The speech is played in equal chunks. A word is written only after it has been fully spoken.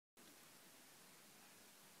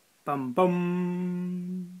Bum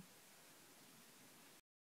bum.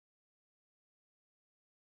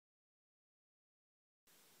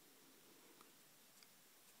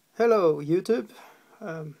 Hello YouTube.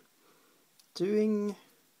 Doing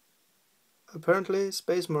apparently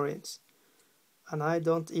Space Marines, and I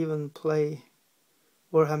don't even play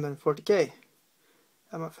Warhammer 40k.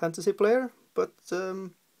 I'm a fantasy player, but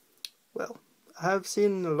well, I have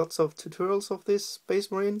seen lots of tutorials of these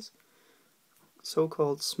Space Marines,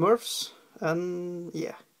 so-called Smurfs, and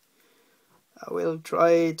yeah, I will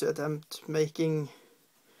try to attempt making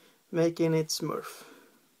it Smurf.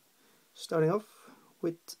 Starting off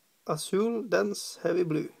with Azul, dense, heavy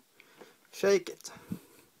blue. Shake it.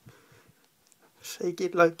 Shake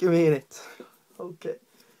it like you mean it. Okay,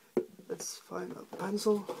 let's find a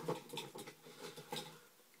pencil.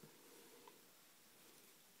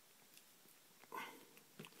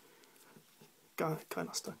 Kind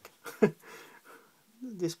of stuck.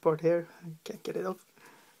 This part here, I can't get it off.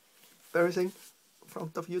 Embarrassing. In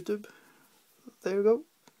front of YouTube. There you go.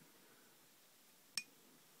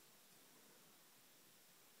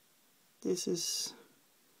 This is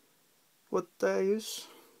what I use.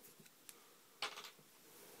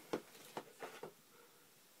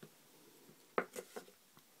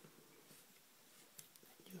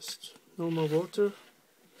 Just normal water.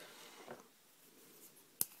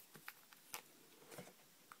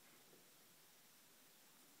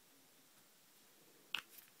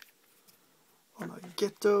 On a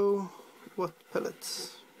ghetto wet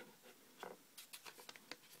pellets.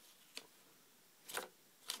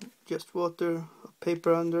 Just water, a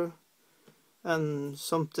paper under, and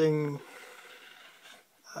something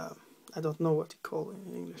I don't know what to call it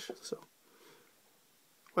in English. So,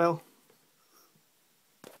 well,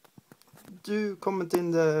 do comment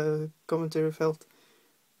in the commentary felt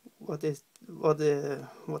what this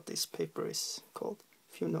paper is called,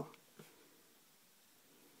 if you know.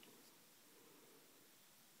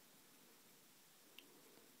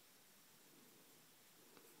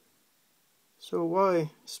 So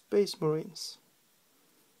why Space Marines?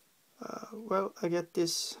 Well, I get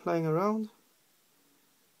this lying around,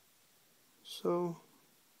 so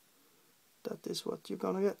that is what you're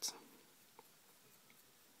gonna get.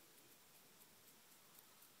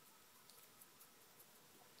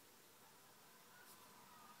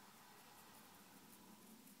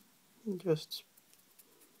 Just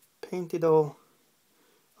paint it all.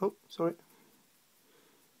 Oh, sorry.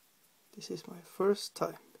 This is my first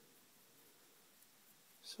time.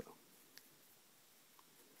 So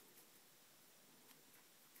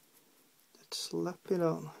let's slap it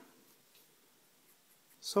on.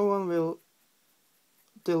 Someone will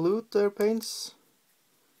dilute their paints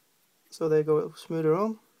so they go smoother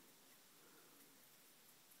on.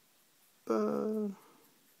 But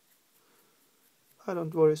I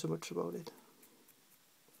don't worry so much about it.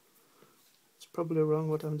 It's probably wrong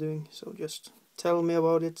what I'm doing, so just tell me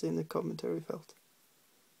about it in the commentary felt.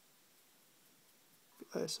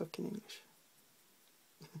 I suck in English.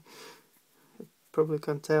 You probably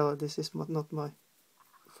can tell this is not my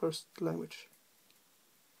first language.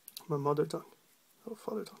 My mother tongue, or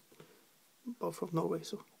father tongue. Both from Norway,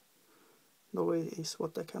 so Norway is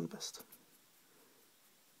what I can best.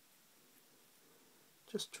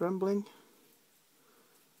 Just trembling.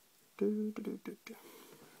 Do.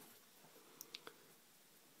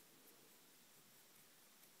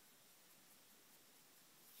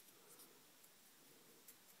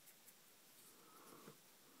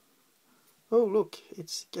 Oh look,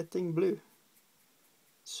 it's getting blue.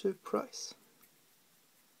 Surprise.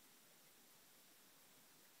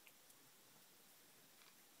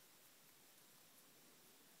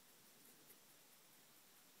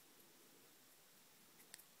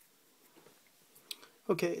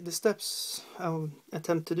 Okay, the steps I'll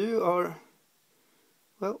attempt to do are,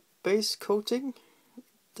 well, base coating,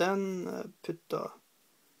 then put a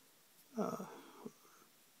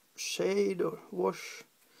shade or wash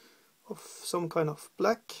of some kind of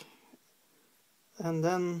black, and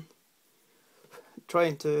then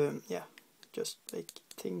trying to, yeah, just make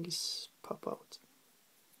things pop out.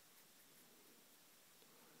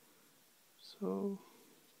 So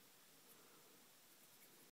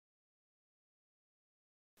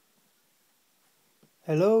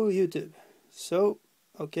hello YouTube. So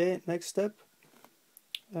okay, next step,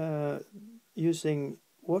 using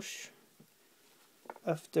wash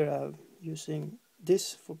after using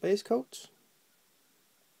this for base coat,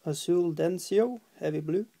 Azul Dencio heavy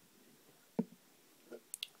blue.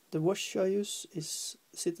 The wash I use is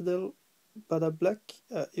Citadel Bada Black.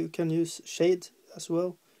 You can use shade as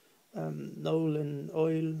well. Nolan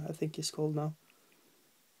oil, I think it's called now.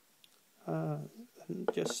 And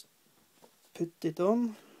just put it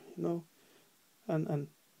on, you know, and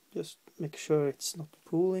just make sure it's not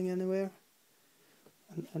pooling anywhere.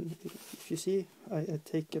 And if you see, I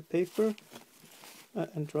take a paper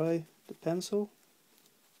and dry the pencil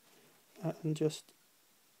and just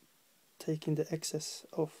taking the excess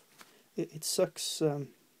off. It sucks the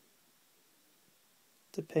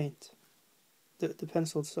paint. The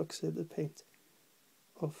pencil sucks the paint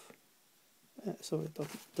off, so it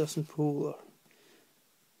doesn't pool or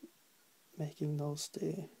making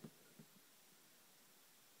nasty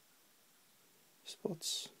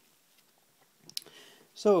spots.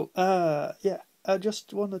 So yeah, I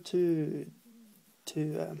just wanted to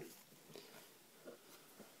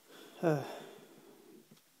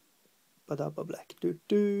Badaba Black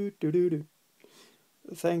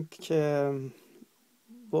thank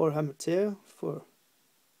Warhammer Theo for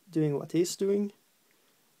doing what he's doing.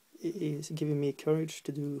 He's giving me courage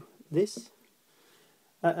to do this,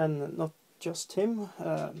 and not just him.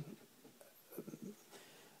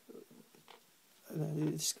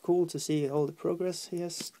 It's cool to see all the progress he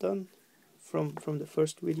has done from the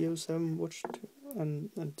first videos I've watched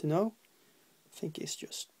and to now. I think he's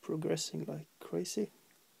just progressing like crazy.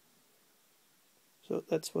 So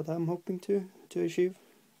that's what I'm hoping to achieve.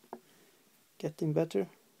 Getting better.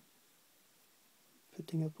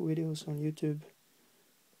 Putting up videos on YouTube.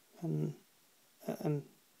 And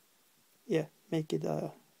yeah, make it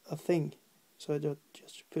a thing. So I don't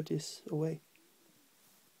just put this away.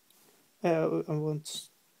 I want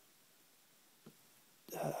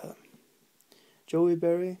Joey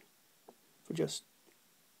Berry for just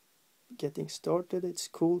getting started. It's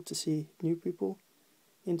cool to see new people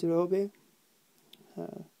into the hobby.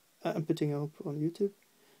 I'm putting up on YouTube.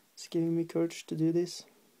 It's giving me courage to do this.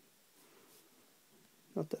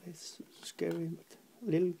 Not that it's scary, but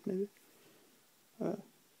a little maybe.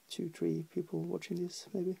 2-3 people watching this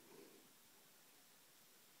maybe.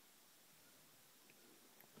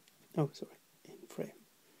 Oh, sorry, in frame.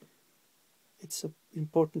 It's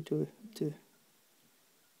important to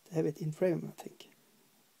have it in frame, I think.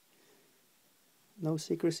 No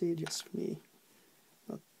secrecy, just me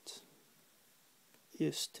not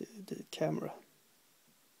used to the camera.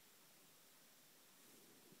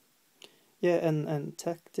 Yeah, and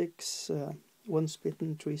tactics, Once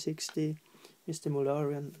Bitten, 360, Mr.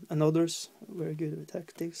 Molari and others, very good with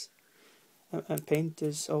tactics. And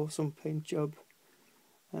painters, awesome paint job.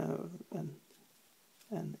 And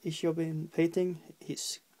Ishiob in painting,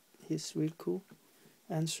 he's real cool,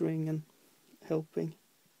 answering and helping.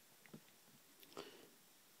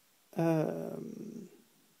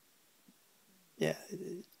 Yeah,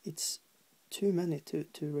 it's too many to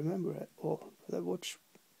remember all, but I watch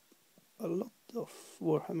a lot of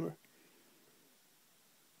Warhammer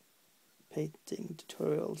painting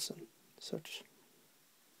tutorials and such.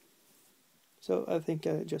 So I think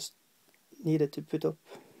I just needed to put up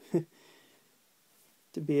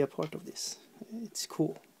to be a part of this. It's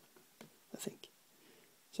cool, I think.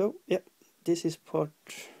 So yeah, this is part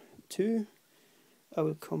 2. I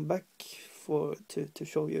will come back to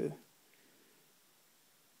show you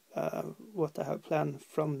what I have planned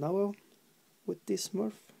from now on with this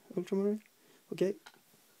Smurf Ultramarine. Okay,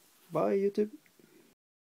 bye YouTube.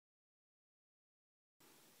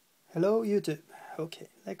 Hello YouTube. Okay,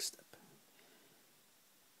 next step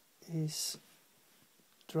is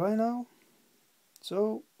dry now.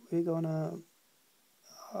 So we're gonna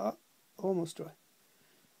almost dry.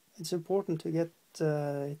 It's important to get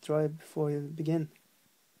it dry before you begin.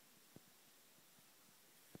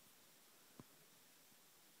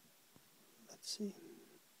 Let's see.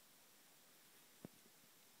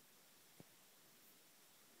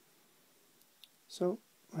 So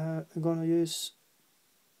I'm gonna use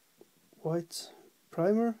white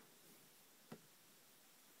primer.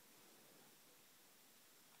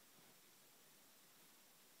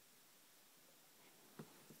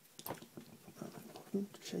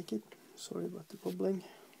 To shake it. Sorry about the bubbling.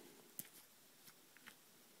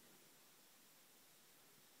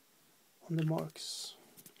 On the marks.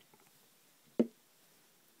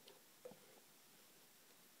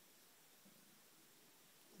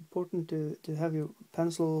 Important to have your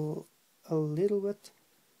pencil a little wet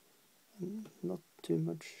and not too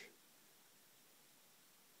much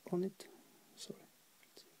on it. Sorry.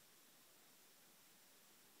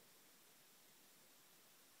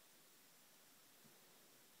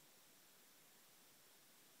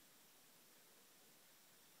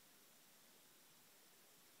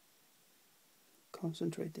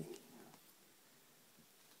 Concentrating.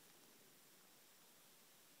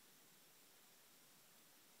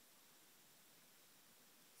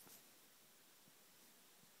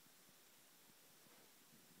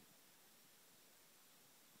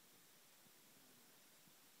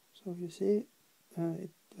 So you see,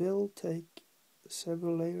 it will take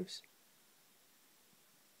several layers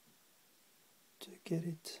to get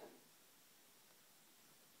it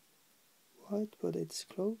white, but it's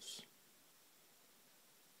close.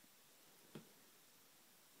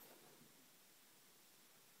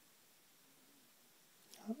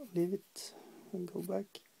 I'll leave it and go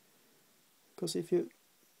back, because if you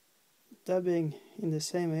dabbing in the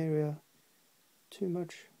same area too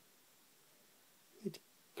much, it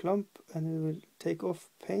clump and it will take off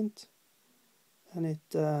paint, and it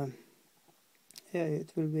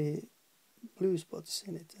will be blue spots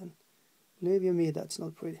in it, and believe you me, that's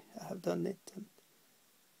not pretty. I have done it and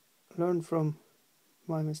learned from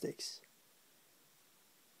my mistakes.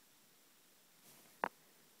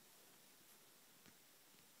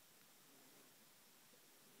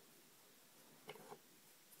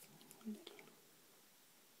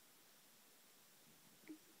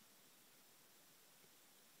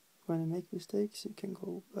 When you make mistakes, you can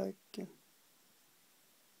go back and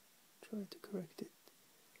try to correct it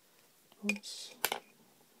once.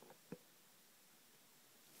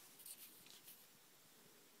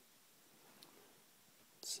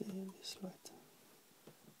 Let's see in this light.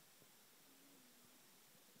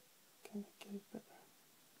 Can I get it better?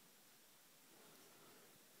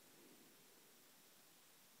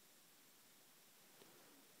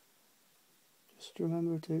 Just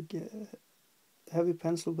remember to have your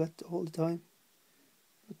pencil wet all the time,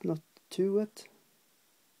 but not too wet.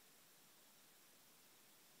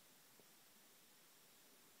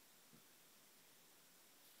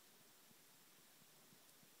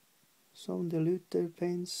 Some dilute their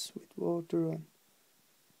paints with water and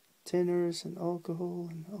thinners and alcohol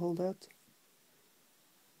and all that.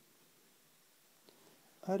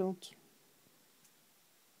 I don't.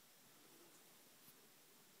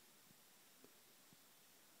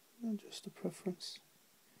 And just a preference.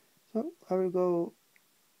 So I will go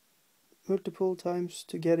multiple times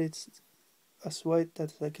to get it as white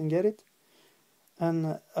as I can get it,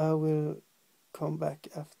 and I will come back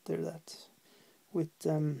after that with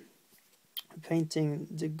painting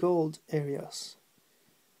the gold areas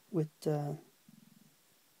with a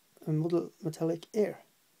model metallic air,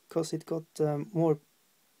 because it got more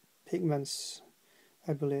pigments,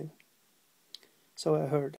 I believe. So I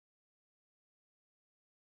heard.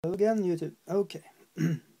 Again, YouTube. Okay.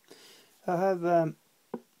 I have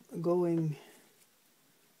going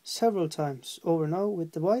several times over now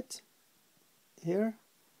with the white here,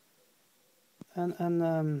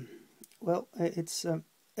 and well, it's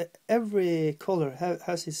every color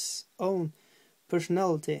has its own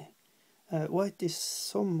personality. White is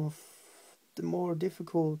some of the more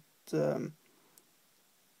difficult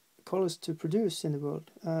colors to produce in the world.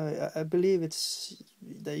 I believe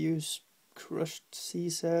they use crushed sea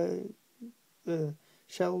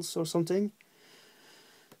shells or something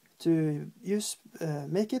to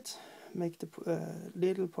make the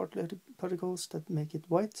little particles that make it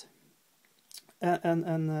white.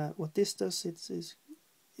 And what this does, it's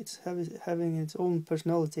having its own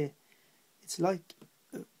personality. It's like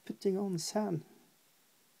putting on sand,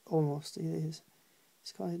 almost. It's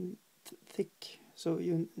kind of thick. So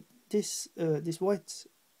this white,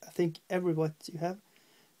 I think every white you have,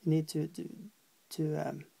 you need to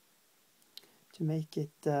make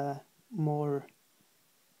it more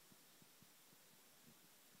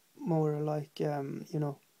like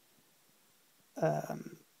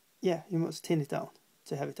yeah, you must thin it down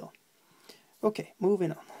to have it on. Okay,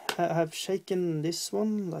 moving on. I have shaken this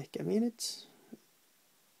one like a minute.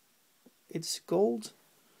 It's gold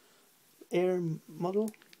air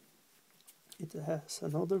model. It has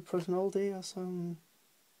another personality, as I'm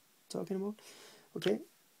talking about. Okay,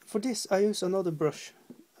 for this I use another brush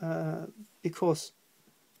because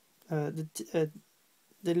the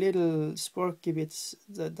little sparky bits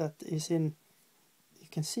that is in, you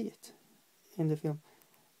can see it in the film.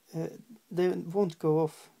 They won't go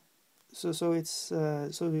off, so it's so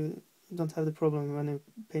you don't have the problem when you're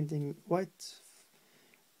painting white,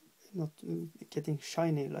 not getting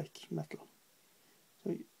shiny like metal.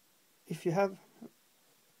 So if you have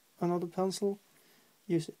another pencil,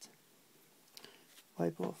 use it.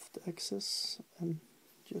 Wipe off the excess and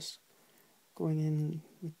just going in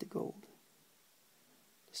with the gold.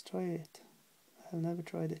 Just try it. I have never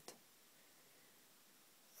tried it.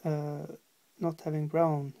 Not having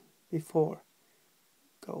brown before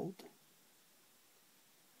gold.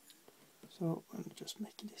 So I'm just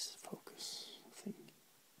making this focus thing.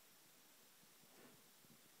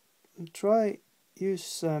 And try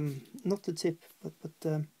use not the tip, but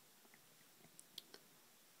the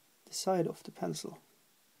side of the pencil.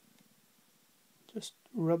 Just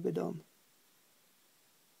rub it on.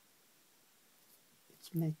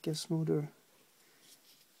 just make a smoother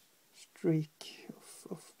streak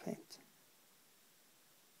of paint.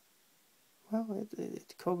 Well,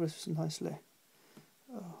 it covers nicely.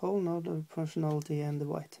 A whole nother personality in the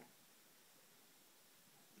white.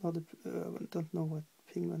 I don't know what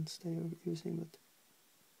pigments they are using, but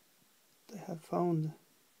they have found.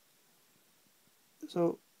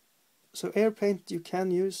 So air paint you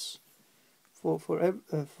can use for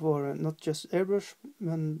not just airbrush,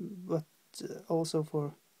 but also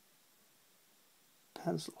for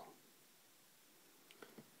pencil.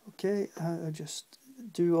 Okay, I just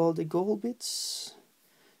do all the gold bits,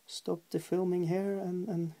 stop the filming here,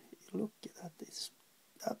 and look at that, it's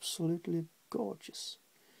absolutely gorgeous.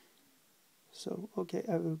 So okay,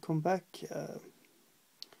 I will come back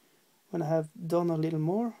when I have done a little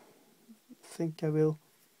more. I think I will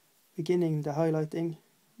beginning the highlighting,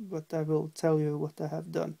 but I will tell you what I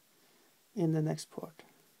have done in the next part.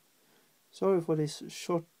 Sorry for these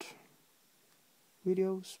short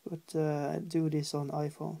videos, but I do this on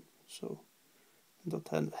iPhone, so I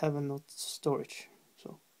don't have enough storage.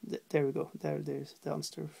 So there we go. There's the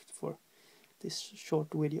answer for these short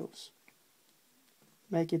videos.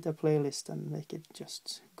 Make it a playlist and make it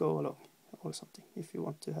just go along or something if you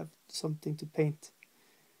want to have something to paint,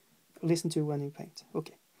 listen to when you paint.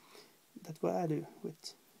 Okay, that's what I do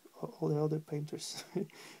with all the other painters.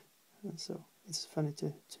 And so it's funny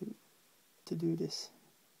to do this.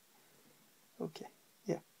 Okay,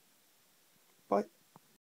 yeah, bye.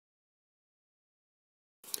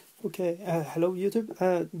 Okay, hello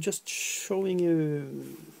YouTube. Just showing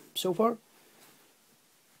you so far.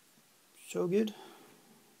 So good,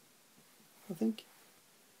 I think.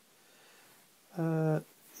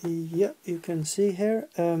 Yeah, you can see here.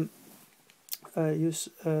 I use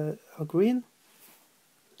a green.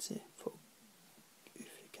 Let's see if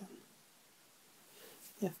you can.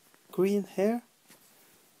 Yeah, green here.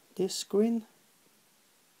 This green.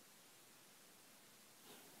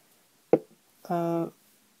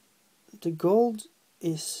 The gold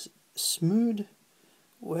is smooth,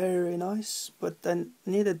 very nice, but I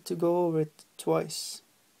needed to go over it twice,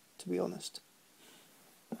 to be honest.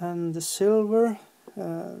 And the silver,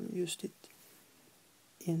 used it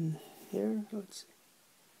in here. Let's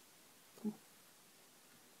see.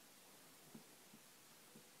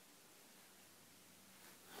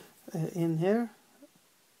 In here,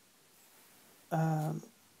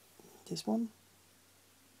 this one.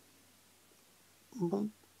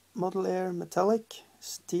 Model Air Metallic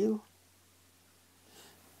Steel,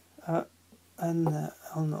 and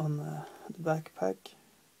on the backpack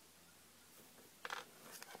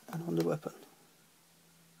and on the weapon.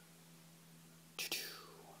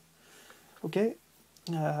 Okay,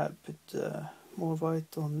 put more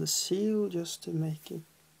white on the seal just to make it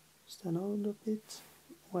stand out a bit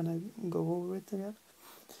when I go over it again.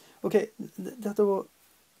 Okay, that I was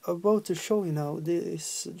about to show you now.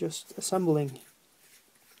 This is just assembling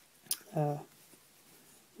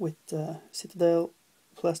with Citadel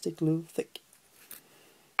plastic glue thick.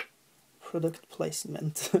 Product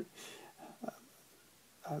placement.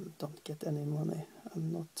 I don't get any money.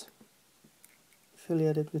 I'm not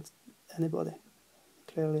affiliated with anybody.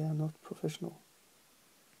 Clearly I'm not professional.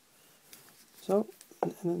 So,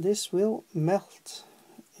 and this will melt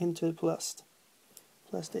into the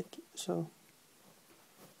plastic. So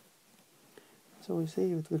we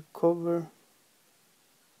see it will cover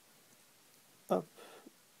up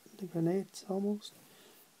the grenade almost,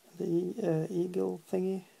 the eagle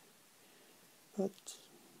thingy, but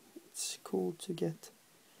it's cool to get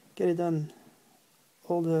it done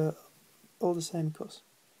all the same because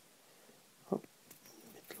a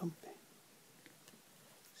bit lumpy.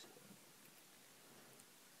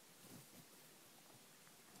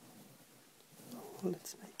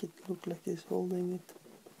 Let's make it look like he's holding it.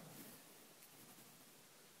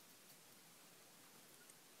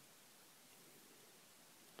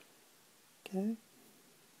 Okay.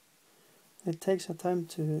 It takes a time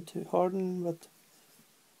to harden, but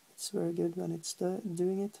it's very good when it's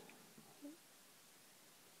doing it.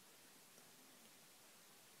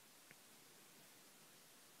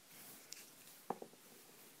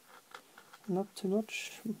 Not too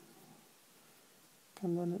much,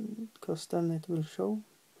 because then it will show,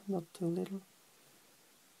 but not too little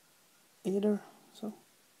either. So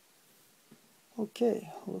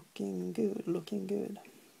okay, looking good.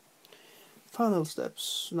 Final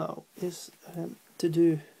steps now is to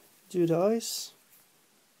do the eyes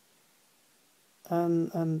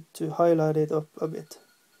and to highlight it up a bit.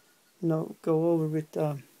 Go over with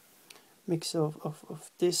a mix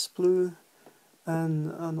of this blue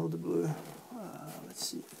and another blue. Let's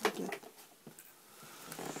see if we get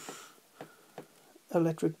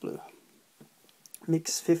electric blue.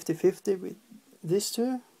 Mix 50-50 with these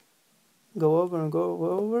two. Go over and go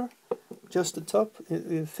over. Just the top,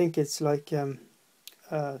 you think it's like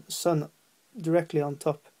sun directly on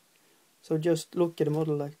top. So just look at the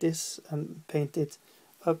model like this and paint it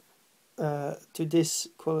up to this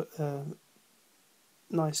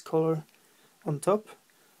nice color on top,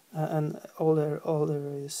 and all there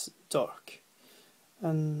is dark.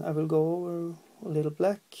 And I will go over a little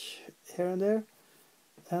black here and there,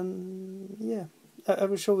 and yeah, I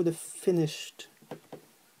will show you the finished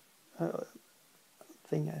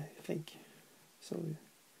thing, I think. So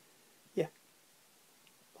yeah,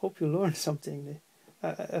 hope you learned something.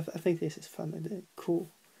 I think this is fun. Cool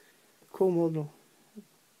model.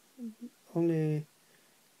 Only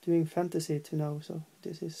doing fantasy to now, so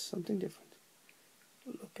this is something different.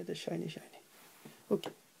 Look at the shiny.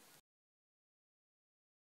 Okay.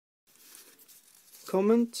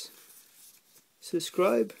 Comment,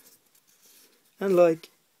 subscribe, and like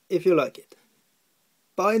if you like it.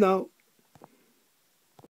 Bye now.